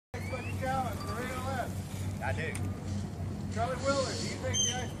I do. Charli Willard, do you take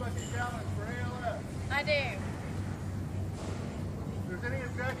the Ice Bucket Challenge for ALS? I do. If there's any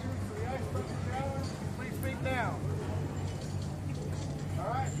objections to the Ice Bucket Challenge, please speak now. All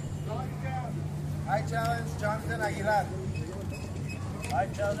right, call your challenges. I challenge Jonathan Aguilar. I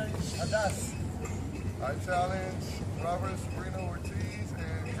challenge Adas. I challenge Robert Sabrina Ortiz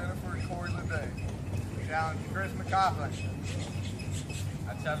and Jennifer Corey Leday. I challenge Chris McCaughlin.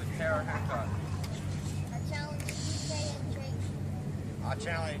 I challenge Tara Hancock. I challenge DJ and Tracy. I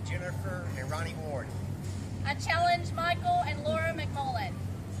challenge Jennifer and Ronnie Ward. I challenge Michael and Laura McMullen.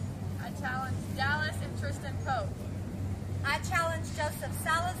 I challenge Dallas and Tristan Pope. I challenge Joseph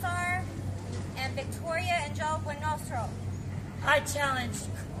Salazar and Victoria and Joe Buenostro. I challenge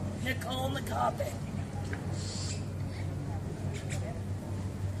Nicole McCoppin.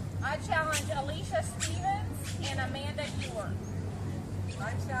 I challenge Alicia Stevens and Amanda Ewert.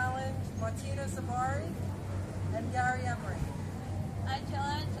 I challenge Martina Sabari and Gary Emery. I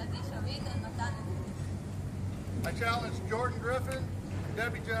challenge Adisha Reed and Madonna. I challenge Jordan Griffin and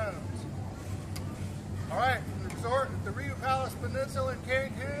Debbie Jones. All right, from the resort at the Riu Palace Peninsula in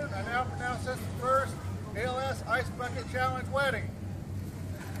Cancun, I now pronounce this the first ALS Ice Bucket Challenge Wedding.